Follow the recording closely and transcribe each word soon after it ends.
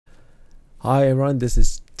Hi everyone, this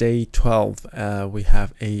is day 12. We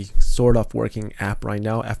have a sort of working app right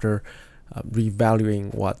now after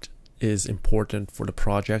revaluing what is important for the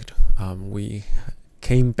project. We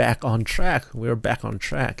came back on track. We're back on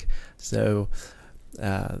track. So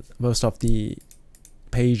most of the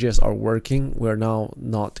pages are working. We're now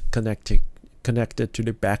not connected to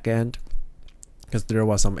the back end because there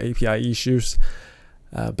was some API issues.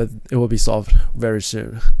 But it will be solved very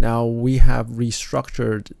soon. Now we have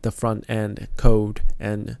restructured the front end code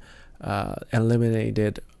and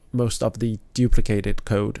eliminated most of the duplicated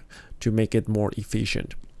code to make it more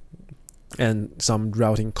efficient, and some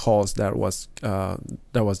routing calls that was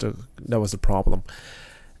the problem.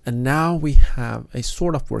 And now we have a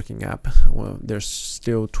sort of working app. Well, there's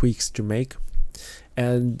still tweaks to make,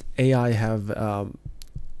 and AI have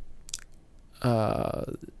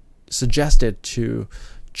suggested to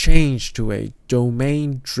change to a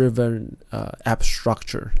domain-driven app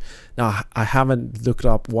structure. Now, I haven't looked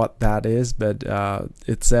up what that is, but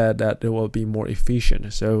it said that it will be more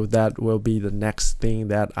efficient. So that will be the next thing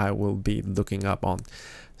that I will be looking up on.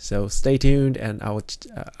 So stay tuned, and I'll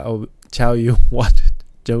tell you what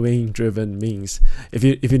domain-driven means. If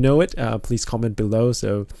you know it, please comment below.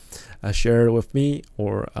 So share it with me,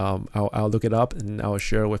 or I'll look it up and I'll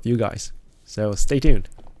share it with you guys. So stay tuned.